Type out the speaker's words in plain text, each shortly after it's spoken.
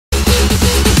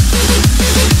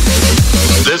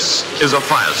This is a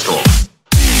firestorm.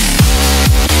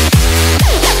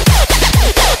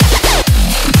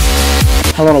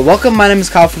 Hello and welcome, my name is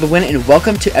Kyle for the win, and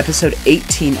welcome to episode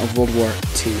 18 of World War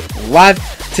II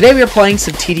Live. Today we are playing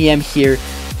some TDM here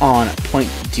on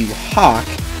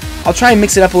FtW. I'll try and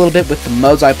mix it up a little bit with the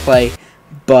modes I play,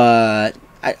 but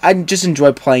I just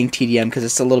enjoy playing TDM because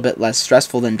it's a little bit less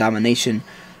stressful than Domination,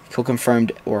 Kill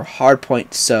Confirmed, or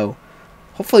Hardpoint, so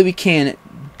hopefully we can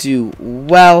do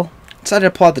well.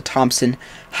 Decided to pull out the Thompson.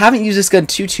 Haven't used this gun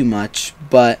too much,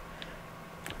 but...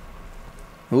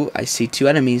 Ooh, I see two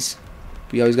enemies.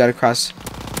 We always gotta cross.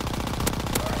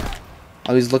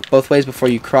 Always look both ways before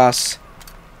you cross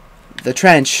the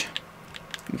trench.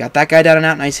 We got that guy down and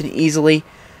out nice and easily.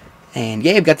 And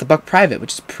yeah, we've got the Buck Private,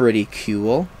 which is pretty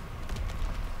cool.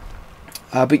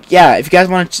 But yeah, if you guys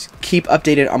want to keep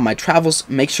updated on my travels,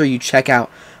 make sure you check out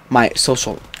my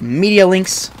social media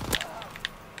links.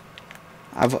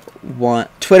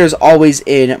 Twitter's always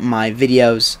in my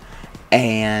videos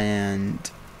and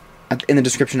in the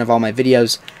description of all my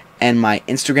videos, and my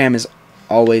Instagram is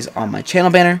always on my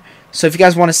channel banner. So if you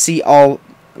guys want to see all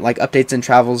like updates and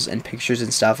travels and pictures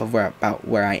and stuff of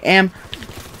where I am,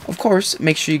 of course,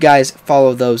 make sure you guys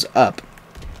follow those up.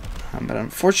 But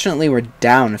unfortunately, we're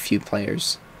down a few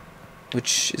players,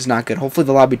 which is not good. Hopefully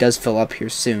the lobby does fill up here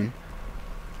soon.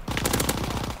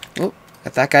 Oh,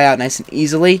 got that guy out nice and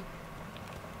easily.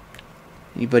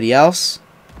 Anybody else?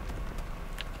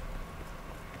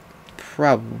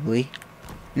 Probably.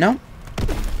 No?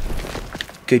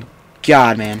 Good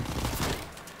God, man.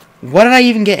 What did I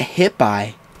even get hit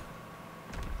by?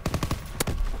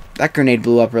 That grenade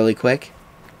blew up really quick.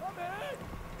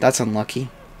 That's unlucky.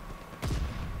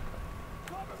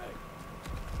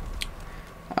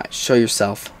 Alright, show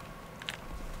yourself.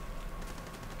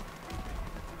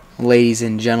 Ladies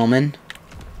and gentlemen.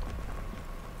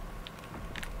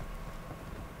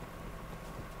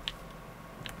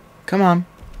 Come on.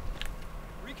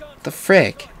 The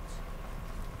frick?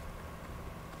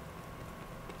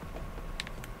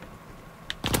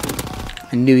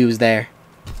 I knew he was there.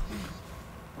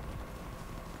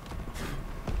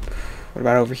 What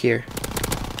about over here?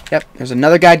 Yep, there's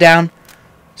another guy down.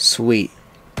 Sweet.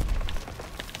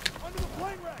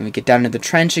 Let me get down into the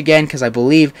trench again, because I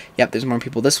believe... Yep, there's more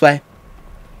people this way.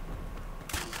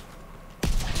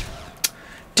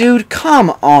 Dude,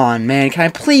 come on, man. Can I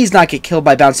please not get killed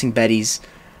by bouncing Bettys?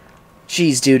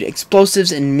 Jeez, dude.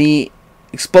 Explosives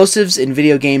in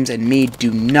video games and me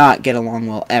do not get along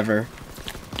well, ever.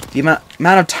 The amount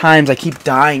of times I keep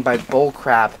dying by bull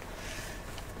crap.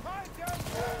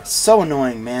 It's so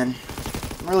annoying, man.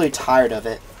 I'm really tired of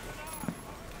it.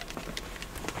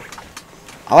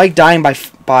 I like dying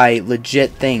by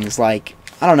legit things like,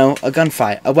 I don't know, a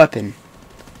gunfight, a weapon.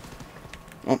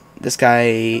 Oh, this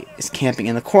guy is camping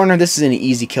in the corner. This is an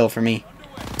easy kill for me.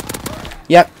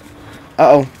 Yep.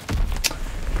 Uh-oh.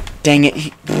 Dang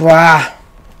it. Blah.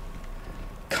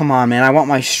 Come on, man. I want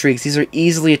my streaks. These are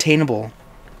easily attainable.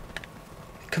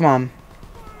 Come on.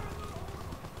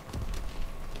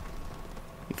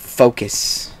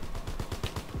 Focus.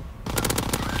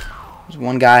 There's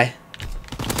one guy.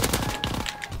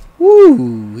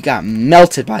 Woo! We got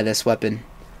melted by this weapon.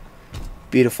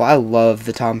 Beautiful. I love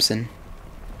the Thompson.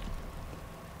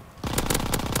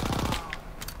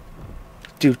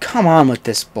 Dude, come on with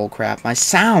this bullcrap. My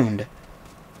sound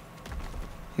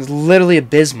is literally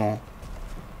abysmal.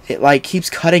 It like keeps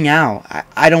cutting out.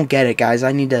 I don't get it, guys.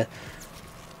 I need to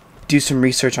do some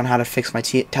research on how to fix my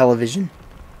television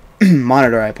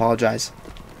monitor. I apologize.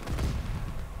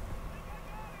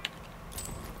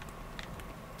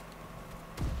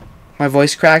 My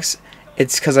voice cracks.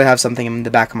 It's because I have something in the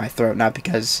back of my throat, not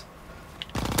because...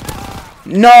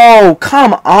 No!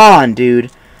 Come on,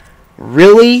 dude.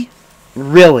 Really?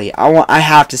 Really? I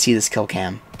have to see this kill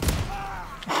cam.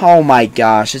 Oh my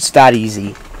gosh, it's that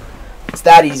easy. It's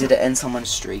that easy to end someone's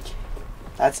streak.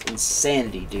 That's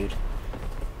insanity, dude.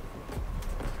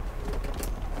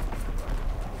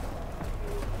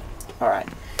 Alright.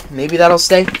 Maybe that'll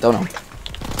stay? Don't know.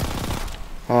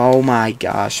 Oh my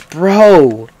gosh.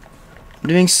 Bro! I'm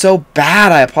doing so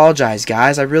bad. I apologize,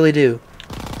 guys. I really do.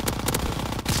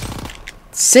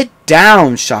 Sit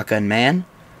down, shotgun man.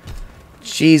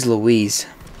 Jeez Louise.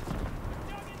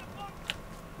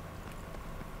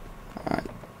 Alright.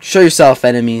 Show yourself,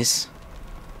 enemies.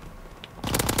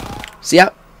 See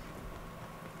ya.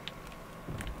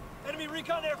 Enemy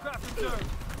recon aircraft observed.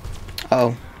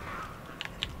 Uh-oh.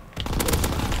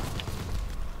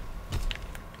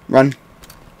 Run.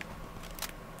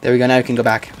 There we go. Now we can go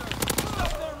back.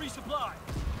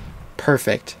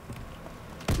 Perfect.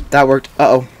 That worked.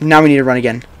 Uh-oh. Now we need to run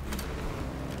again.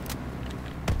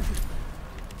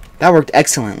 That worked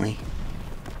excellently.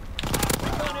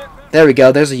 There we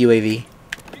go. There's a UAV.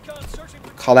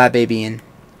 Call that baby in.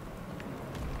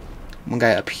 One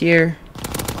guy up here.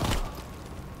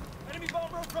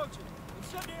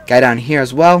 Guy down here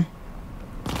as well.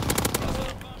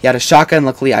 He had a shotgun.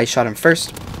 Luckily, I shot him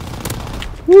first.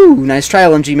 Woo! Nice try,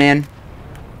 LMG man.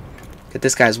 Get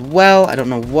this guy as well. I don't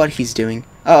know what he's doing.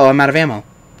 Uh oh, I'm out of ammo.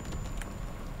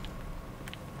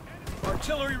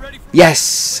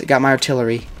 Yes! I got my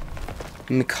artillery. Let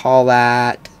me call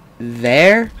that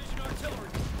there.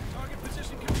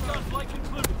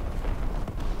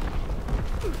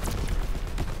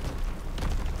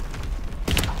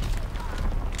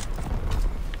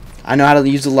 I know how to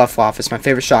use the Luftwaffe. It's my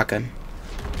favorite shotgun.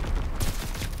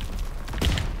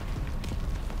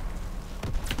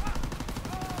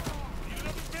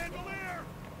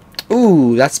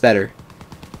 Ooh, that's better.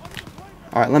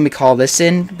 Alright, let me call this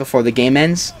in before the game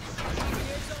ends.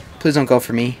 Please don't go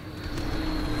for me.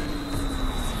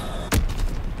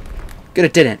 Good,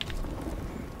 it didn't.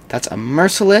 That's a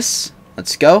merciless.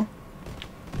 Let's go.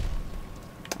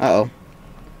 Uh-oh.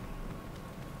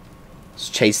 Let's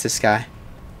chase this guy.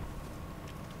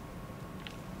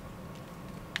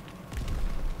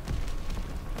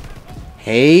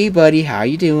 Hey, buddy, how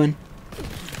you doing?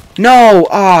 No!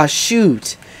 Ah,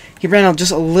 shoot! He ran out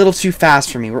just a little too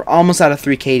fast for me. We're almost out of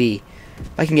 3 KD.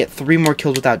 If I can get 3 more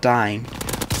kills without dying,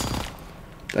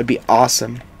 that'd be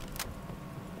awesome.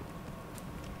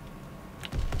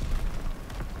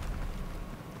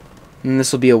 And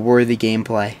this will be a worthy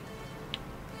gameplay.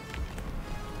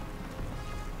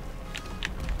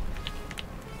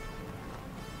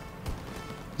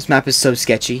 This map is so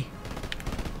sketchy.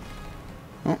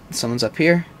 Oh, someone's up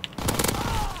here.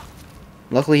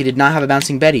 Luckily, he did not have a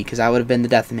bouncing Betty, because that would have been the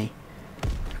death of me.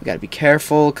 We gotta be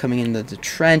careful coming into the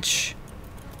trench.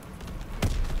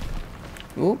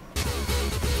 Ooh.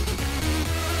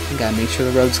 We gotta make sure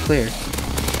the road's clear.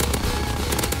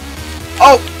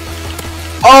 Oh!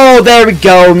 Oh, there we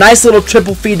go. Nice little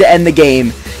triple feed to end the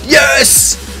game.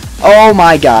 Yes! Oh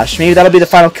my gosh. Maybe that'll be the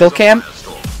final kill cam.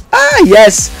 Ah,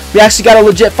 yes! We actually got a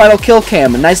legit final kill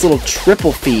cam. A nice little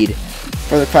triple feed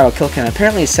for the final kill cam.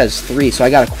 Apparently it says 3, so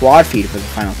I got a quad feed for the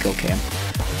final kill cam.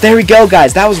 There we go,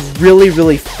 guys. That was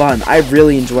really fun. I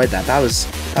really enjoyed that. That was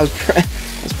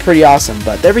pretty awesome.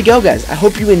 But there we go, guys. I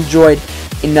hope you enjoyed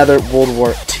another World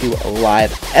War II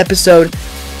live episode.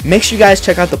 Make sure you guys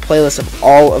check out the playlist of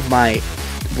all of my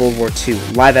World War II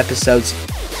live episodes.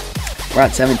 We're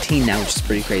at 17 now, which is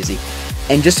pretty crazy.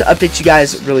 And just to update you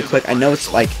guys really quick, I know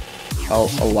it's like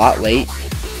a lot late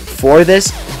for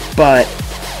this, but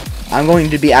I'm going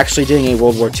to be actually doing a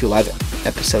World War II live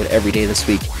episode every day this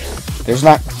week. There's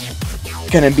not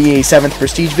going to be a 7th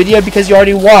Prestige video because you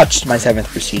already watched my 7th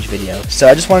Prestige video. So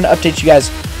I just wanted to update you guys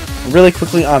really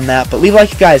quickly on that. But leave a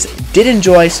like if you guys did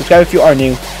enjoy. Subscribe if you are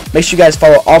new. Make sure you guys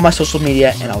follow all my social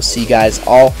media. And I'll see you guys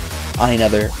all on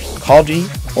another Call of Duty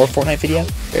or Fortnite video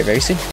very soon.